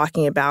start out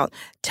talking about,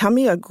 tell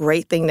me a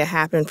great thing that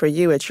happened for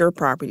you at your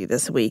property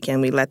this week,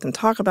 and we let them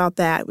talk about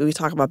that. We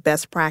talk about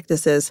best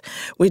practices.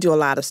 We do a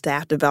lot of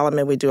staff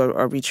development. We do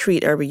a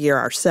retreat every year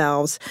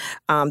ourselves.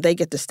 They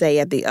get to stay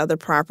at the other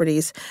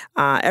properties.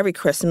 Every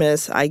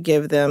Christmas, I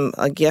give them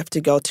a gift to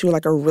go to,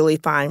 like a really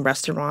fine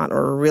restaurant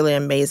or a really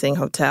amazing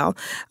hotel.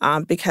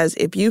 Because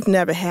if you've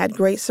never had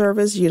great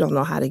service, you don't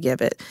know how to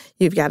give it.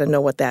 You've got to know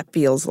what that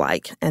feels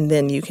like, and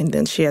then you can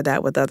then share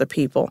that with other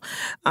people.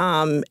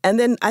 And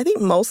then I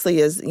think mostly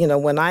is,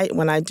 when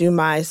I do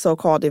my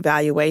so-called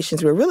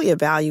evaluations, we're really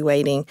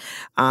evaluating,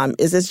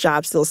 is this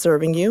job still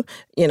serving you?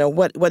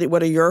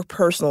 What are your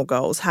personal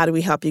goals? How do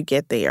we help you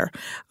get there?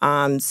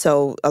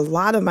 So a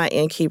lot of my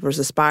innkeepers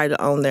aspire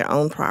to own their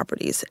own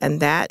properties, and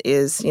that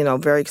is,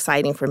 very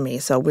exciting for me.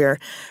 So we're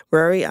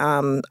very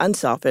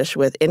unselfish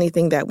with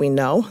anything that we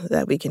know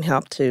that we can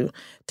help to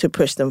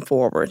push them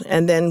forward.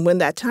 And then when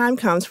that time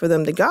comes for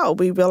them to go,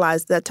 we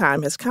realize that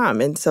time has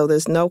come. And so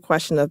there's no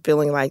question of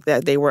feeling like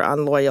that they were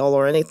unloyal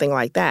or anything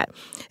like that.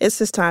 It's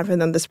just time for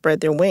them to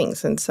spread their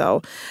wings. And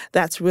so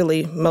that's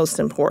really most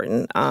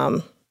important.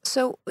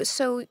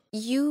 So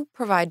you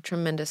provide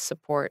tremendous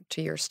support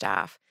to your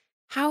staff.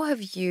 How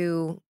have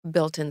you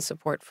built in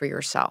support for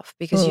yourself?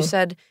 Because you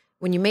said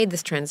when you made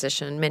this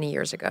transition many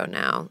years ago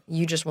now,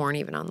 you just weren't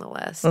even on the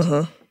list.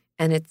 Mm-hmm.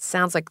 And it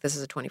sounds like this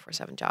is a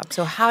 24/7 job.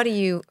 So how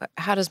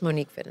does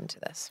Monique fit into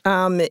this?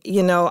 I'm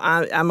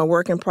a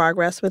work in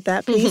progress with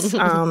that piece.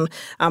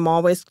 I'm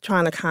always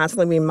trying to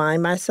constantly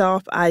remind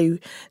myself. I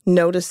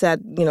notice that,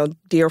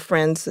 dear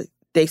friends,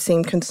 they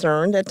seem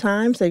concerned at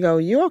times. They go,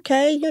 "You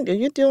okay? You're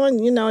doing,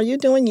 you're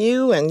doing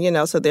you,"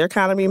 and so they're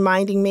kind of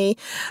reminding me.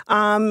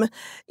 That's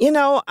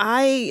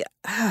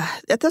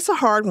a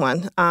hard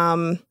one.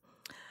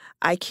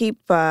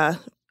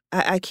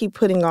 I keep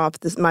putting off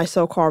my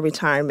so-called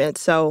retirement.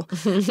 So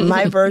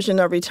my version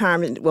of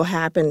retirement will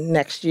happen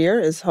next year,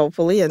 is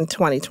hopefully in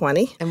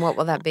 2020. And what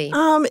will that be?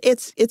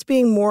 It's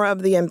being more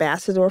of the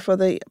ambassador for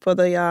the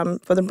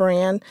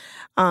brand.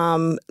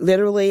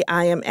 Literally,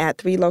 I am at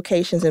 3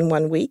 locations in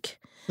 1 week.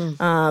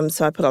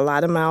 So I put a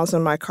lot of miles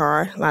on my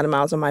car, a lot of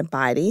miles on my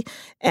body.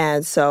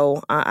 And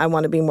so I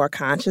want to be more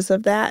conscious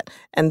of that.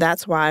 And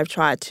that's why I've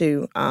tried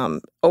to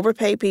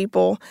overpay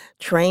people,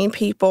 train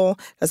people,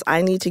 because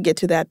I need to get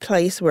to that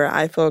place where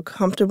I feel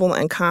comfortable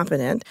and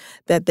confident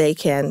that they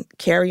can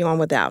carry on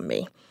without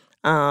me.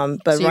 But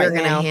so you're right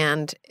going now,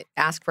 to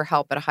ask for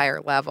help at a higher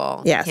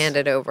level. Yes. Hand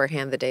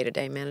the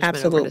day-to-day management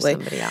absolutely.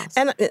 over to somebody else.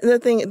 And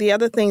the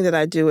other thing that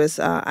I do is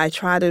I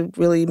try to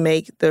really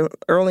make the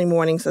early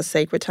mornings a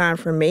sacred time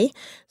for me.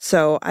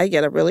 So I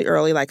get up really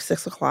early, like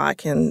 6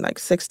 o'clock, and like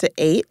 6 to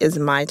 8 is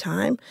my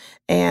time.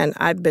 And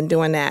I've been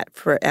doing that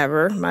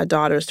forever. My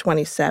daughter's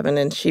 27,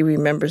 and she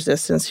remembers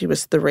this since she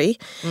was 3.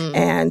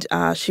 And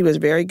she was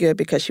very good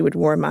because she would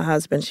warn my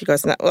husband. She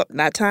goes,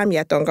 not time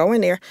yet. Don't go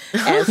in there.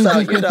 And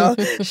so,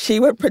 she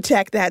would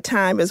protect that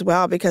time as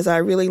well, because I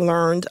really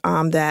learned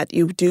that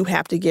you do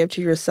have to give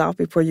to yourself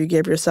before you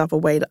give yourself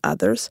away to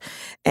others.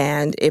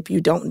 And if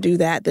you don't do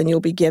that, then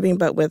you'll be giving,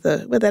 but with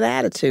an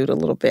attitude a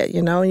little bit.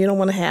 You don't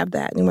want to have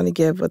that. You want to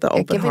give with an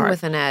open giving heart.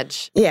 With an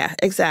edge. Yeah,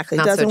 exactly.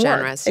 Not Doesn't so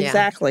generous. work. Yeah.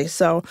 Exactly.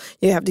 So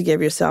you have to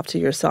give yourself to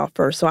yourself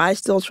first. So I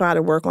still try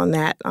to work on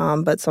that,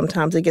 but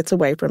sometimes it gets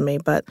away from me.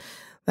 But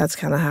that's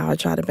kind of how I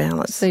try to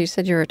balance. So you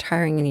said you're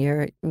retiring in a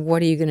year.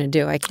 What are you going to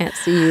do? I can't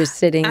see you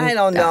sitting. I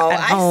don't know. At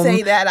home I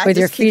say that. I with just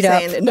your keep feet up.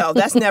 saying it. No,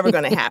 that's never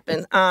going to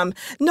happen.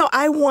 No,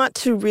 I want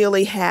to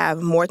really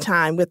have more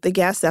time with the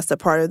guests. That's the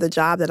part of the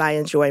job that I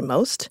enjoy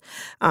most.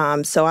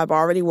 So I've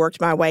already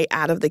worked my way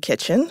out of the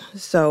kitchen.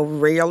 So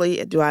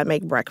rarely do I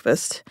make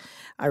breakfast.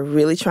 I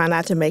really try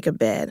not to make a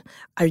bed.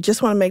 I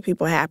just want to make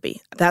people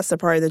happy. That's the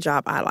part of the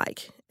job I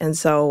like. And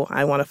so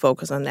I want to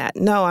focus on that.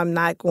 No, I'm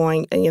not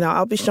going,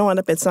 I'll be showing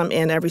up at some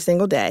inn every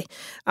single day.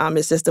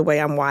 It's just the way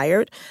I'm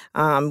wired.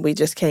 We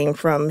just came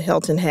from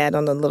Hilton Head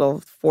on a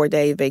little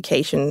 4-day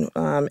vacation.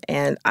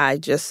 And I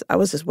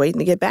was just waiting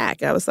to get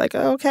back. I was like,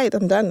 oh, okay,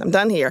 I'm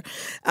done here.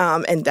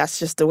 And that's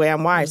just the way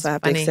I'm wired. So I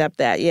have to accept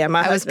that. Yeah,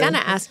 I was going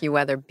to ask you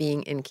whether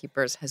being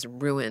innkeepers has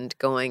ruined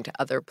going to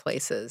other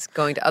places,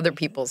 going to other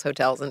people's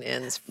hotels and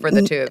inns for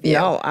the two of you.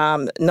 No,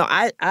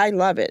 I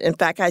love it. In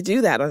fact, I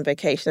do that on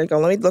vacation. I go,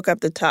 let me look up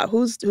the top.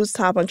 Who's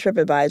top on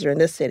TripAdvisor in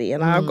this city?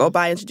 And I'll go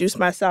by and introduce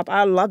myself.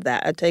 I love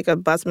that. I take a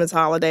busman's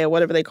holiday or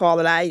whatever they call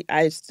it. I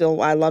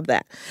love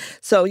that.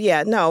 So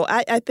yeah, no,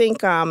 I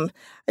think I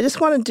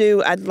just want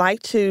to I'd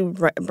like to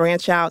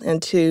branch out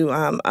into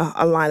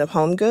a line of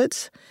home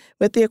goods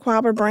with the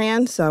Aquaba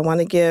brand. So I want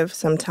to give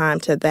some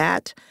time to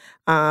that.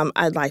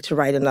 I'd like to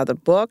write another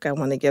book. I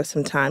want to give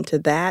some time to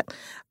that.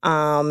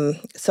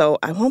 So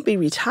I won't be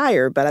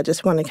retired, but I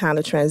just want to kind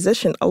of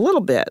transition a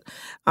little bit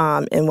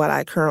in what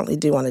I currently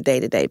do on a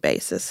day-to-day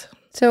basis.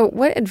 So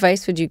what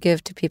advice would you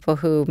give to people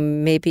who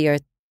maybe are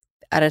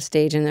at a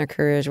stage in their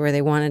careers where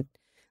they wanted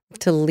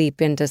to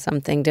leap into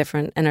something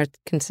different and are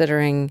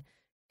considering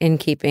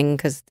innkeeping,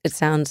 because it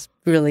sounds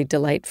really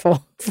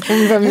delightful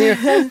from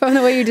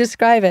the way you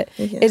describe it?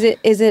 Yeah.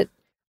 Is it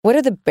what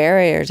are the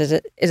barriers? Is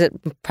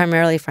it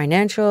primarily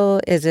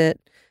financial? Is it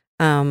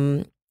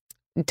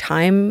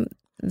time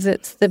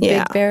that's the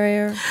big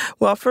barrier?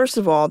 Well, first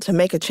of all, to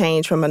make a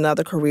change from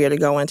another career to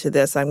go into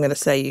this, I'm going to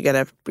say you got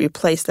to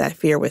replace that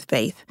fear with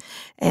faith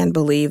and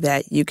believe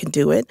that you can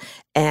do it,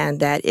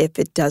 and that if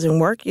it doesn't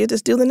work, you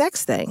just do the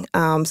next thing.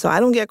 So I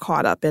don't get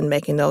caught up in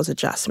making those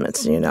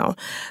adjustments, and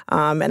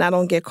I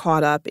don't get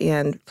caught up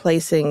in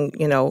placing,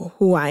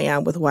 who I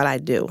am with what I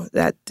do.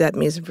 That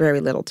means very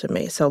little to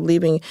me. So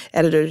leaving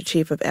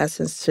editor-in-chief of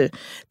Essence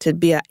to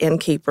be an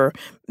innkeeper,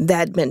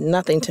 that meant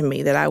nothing to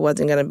me, that I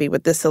wasn't going to be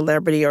with this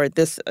celebrity or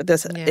this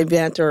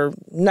event or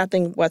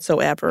nothing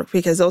whatsoever,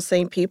 because those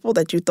same people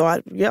that you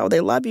thought, they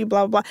love you,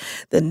 blah, blah, blah.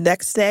 The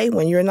next day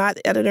when you're not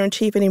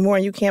editor-in-chief anymore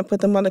and you can't put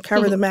them on the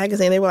cover of the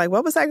magazine, they were like,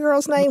 what was that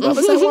girl's name? What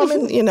was that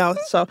woman?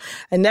 So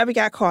I never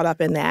got caught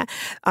up in that.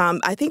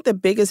 I think the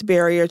biggest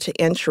barrier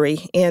to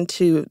entry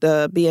into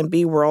the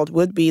B&B world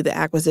would be the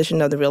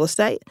acquisition of the real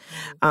estate.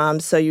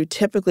 So you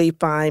typically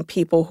find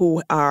people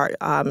who are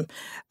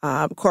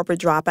corporate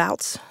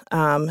dropouts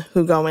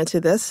who go into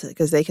this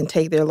because they can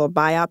take their little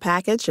buyout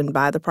package and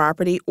buy the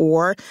property,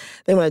 or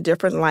they want a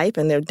different life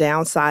and they're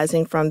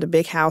downsizing from the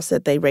big house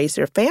that they raised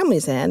their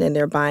families in, and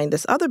they're buying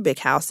this other big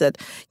house that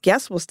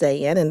guests will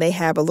stay in, and they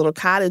have a little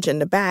cottage in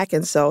the back.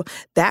 And so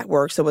that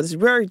works. So it's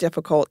very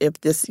difficult if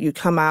you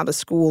come out of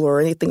school or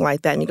anything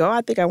like that and you go,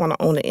 I think I want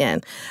to own an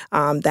inn.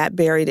 That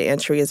barrier to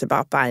entry is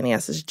about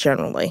finances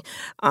generally.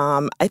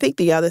 I think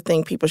the other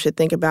thing people should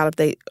think about if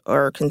they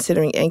are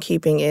considering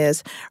innkeeping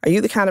is, are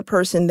you the kind of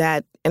person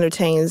that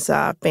entertains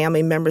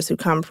family members who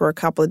come for a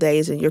couple of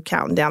days and you're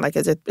counting down, like,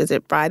 is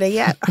it Friday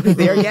yet? Are we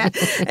there yet?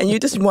 And you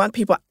just want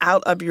people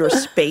out of your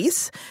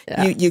space.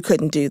 Yeah. You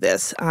couldn't do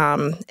this.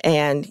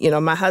 And,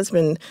 my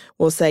husband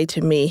will say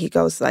to me, he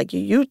goes like,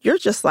 you're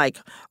just like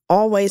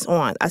always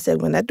on. I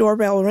said, when that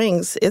doorbell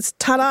rings, it's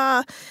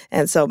ta-da.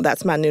 And so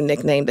that's my new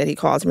nickname that he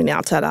calls me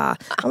now, ta-da.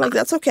 I'm like,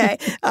 that's okay.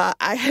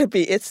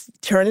 It's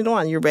turn it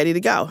on. You're ready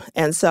to go.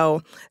 And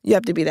so you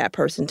have to be that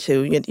person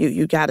too.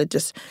 You got to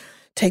just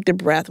take the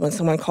breath when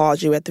someone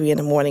calls you at 3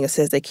 a.m. and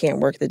says they can't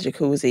work the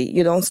jacuzzi.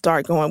 You don't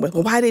start going with,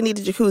 well, why do they need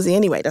a jacuzzi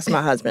anyway? That's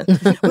my husband.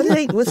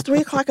 It's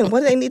 3 o'clock and what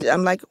do they need?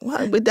 I'm like,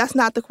 well, that's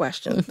not the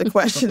question. The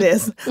question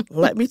is,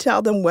 let me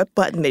tell them what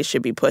button they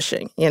should be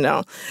pushing,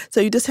 So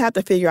you just have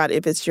to figure out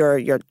if it's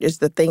it's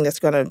the thing that's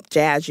going to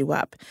jazz you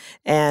up.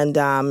 And,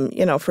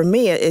 for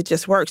me, it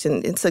just works.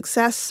 And in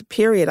success,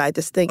 period, I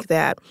just think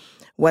that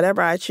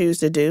whatever I choose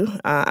to do,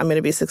 I'm going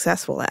to be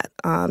successful at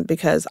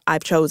because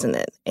I've chosen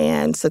it.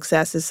 And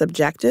success is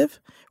subjective,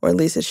 or at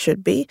least it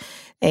should be.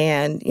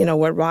 And,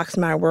 what rocks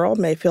my world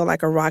may feel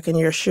like a rock in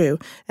your shoe,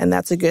 and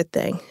that's a good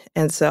thing.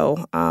 And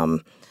so,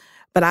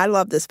 but I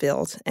love this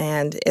field,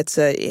 and it's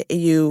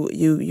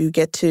you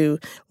get to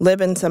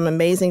live in some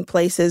amazing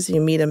places,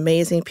 you meet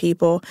amazing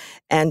people,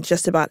 and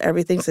just about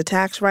everything's a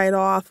tax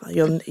write-off.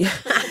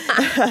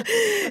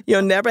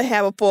 You'll never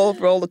have a full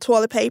roll of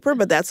toilet paper,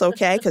 but that's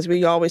okay because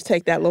we always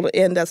take that little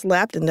end that's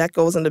left, and that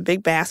goes in the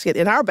big basket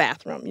in our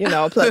bathroom.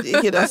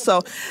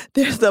 So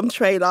there's some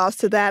trade-offs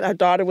to that. Our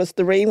daughter was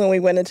 3 when we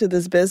went into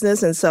this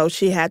business, and so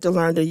she had to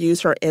learn to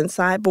use her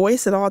inside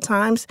voice at all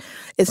times.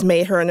 It's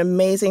made her an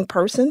amazing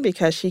person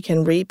because she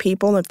can read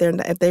people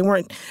if they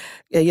weren't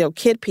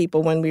kid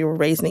people when we were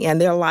raising,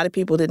 and there are a lot of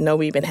people that didn't know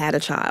we even had a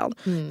child,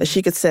 but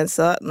she could sense,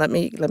 let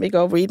me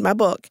go read my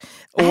book.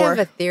 I have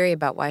a theory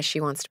about why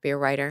she wants to be a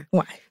writer.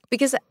 Why?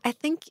 Because I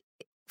think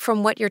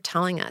from what you're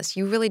telling us,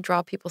 you really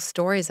draw people's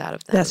stories out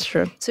of them. That's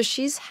true. So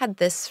she's had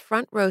this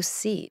front row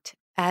seat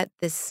at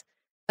this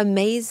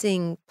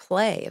amazing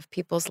play of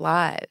people's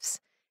lives.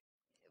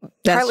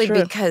 That's partly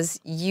true. Because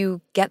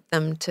you get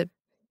them to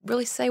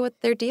really say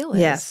what their deal is.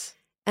 Yes.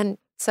 And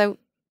so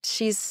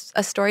she's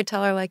a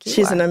storyteller like you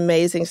She's are. an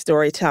amazing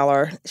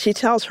storyteller. She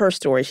tells her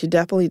story. She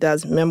definitely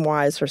does.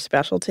 Memoirs her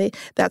specialty.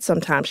 That's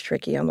sometimes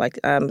tricky. I'm like,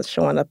 I'm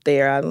showing up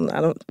there. I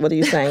don't. What are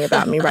you saying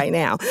about me right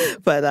now?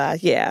 But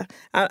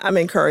I'm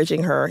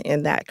encouraging her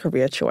in that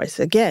career choice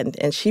again.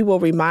 And she will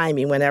remind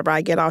me whenever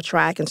I get off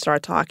track and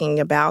start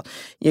talking about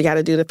you got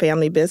to do the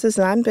family business.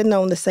 And I've been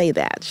known to say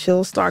that.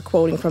 She'll start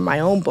quoting from my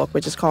own book,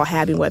 which is called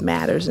Having What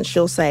Matters, and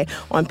she'll say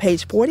on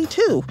page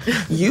 42,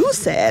 you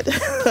said.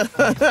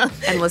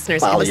 And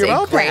listeners.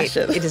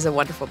 It is a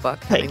wonderful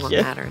book, Having What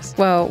Matters.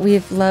 Well,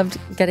 we've loved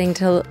getting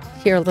to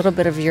hear a little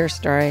bit of your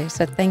story.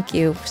 So thank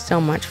you so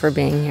much for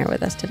being here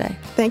with us today.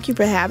 Thank you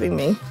for having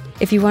me.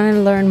 If you want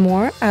to learn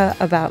more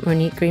about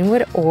Monique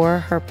Greenwood or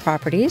her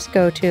properties,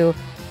 go to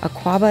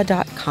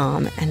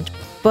Akwaba.com and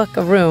book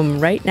a room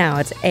right now.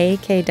 It's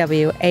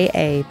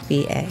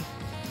AKWAABA.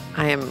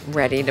 I am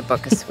ready to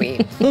book a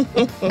suite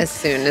as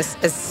soon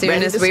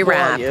as we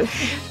wrap.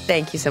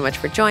 Thank you so much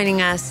for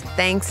joining us.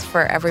 Thanks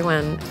for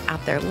everyone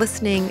out there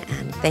listening,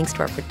 and thanks to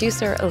our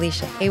producer,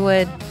 Alicia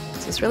Haywood.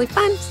 This was really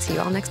fun. See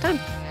you all next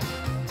time.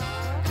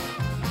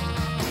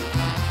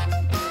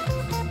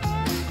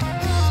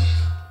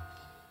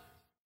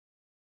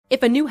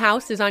 If a new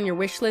house is on your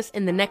wish list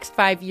in the next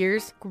 5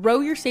 years,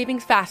 grow your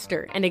savings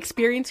faster and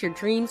experience your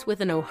dreams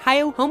with an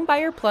Ohio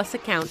Homebuyer Plus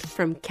account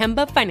from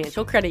Kemba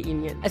Financial Credit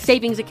Union. A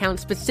savings account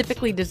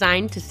specifically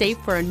designed to save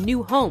for a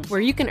new home, where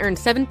you can earn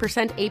 7%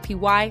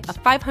 APY,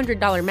 a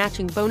 $500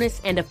 matching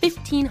bonus, and a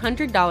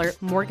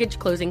 $1,500 mortgage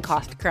closing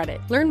cost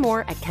credit. Learn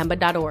more at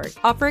Kemba.org.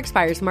 Offer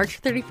expires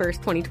March 31st,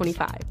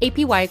 2025.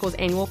 APY equals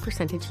annual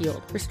percentage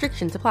yield.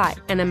 Restrictions apply.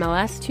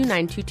 NMLS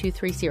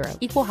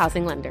 292230. Equal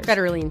housing lender.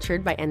 Federally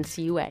insured by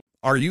NCUA.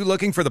 Are you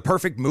looking for the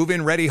perfect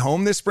move-in ready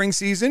home this spring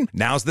season?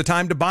 Now's the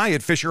time to buy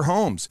at Fisher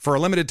Homes. For a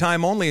limited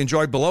time only,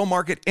 enjoy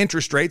below-market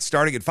interest rates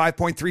starting at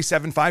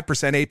 5.375%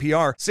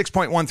 APR,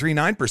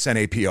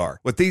 6.139% APR.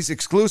 With these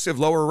exclusive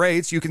lower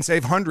rates, you can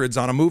save hundreds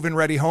on a move-in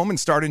ready home and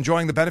start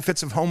enjoying the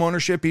benefits of home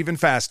ownership even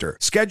faster.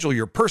 Schedule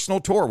your personal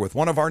tour with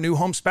one of our new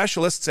home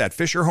specialists at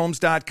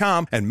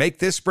FisherHomes.com and make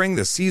this spring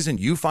the season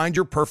you find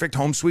your perfect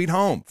home sweet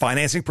home.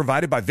 Financing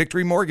provided by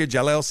Victory Mortgage,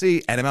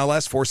 LLC,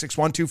 NMLS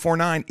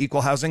 461249,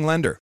 Equal Housing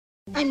Lender.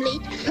 I'm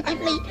late.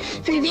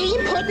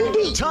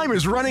 Time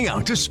is running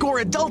out to score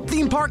adult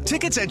theme park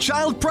tickets at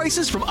child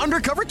prices from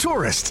Undercover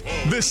Tourist.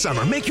 This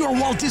summer, make your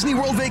Walt Disney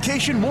World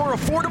vacation more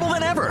affordable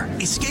than ever.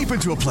 Escape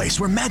into a place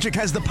where magic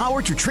has the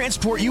power to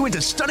transport you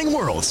into stunning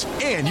worlds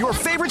and your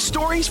favorite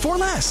stories for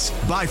less.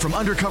 Buy from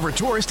Undercover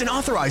Tourist, an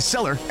authorized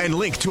seller, and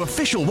link to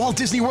official Walt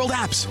Disney World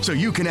apps so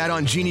you can add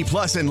on Genie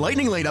Plus and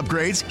Lightning Lane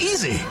upgrades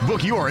easy.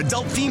 Book your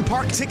adult theme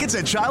park tickets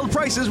at child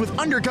prices with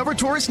Undercover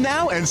Tourist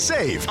now and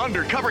save.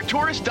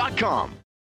 UndercoverTourist.com.